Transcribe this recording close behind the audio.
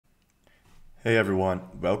Hey everyone,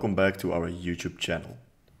 welcome back to our YouTube channel.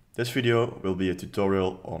 This video will be a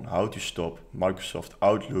tutorial on how to stop Microsoft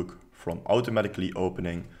Outlook from automatically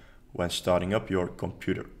opening when starting up your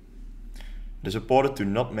computer. It is important to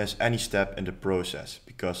not miss any step in the process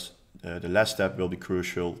because the last step will be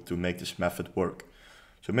crucial to make this method work.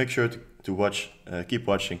 So make sure to keep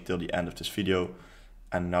watching till the end of this video,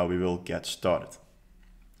 and now we will get started.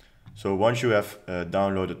 So once you have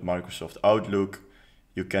downloaded Microsoft Outlook,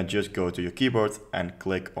 you can just go to your keyboard and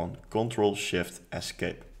click on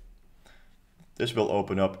Ctrl-Shift-Escape. This will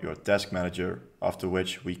open up your task manager, after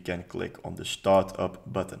which we can click on the Start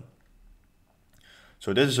Up button.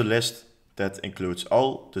 So this is a list that includes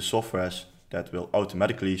all the softwares that will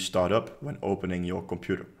automatically start up when opening your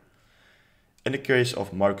computer. In the case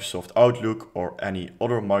of Microsoft Outlook or any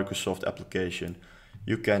other Microsoft application,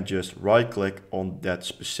 you can just right-click on that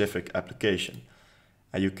specific application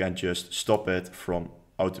and you can just stop it from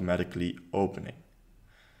automatically opening.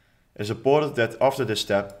 It's important that after this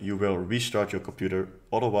step you will restart your computer,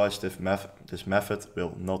 otherwise this method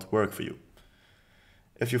will not work for you.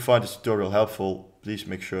 If you find this tutorial helpful, please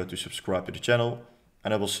make sure to subscribe to the channel,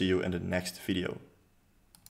 and I will see you in the next video.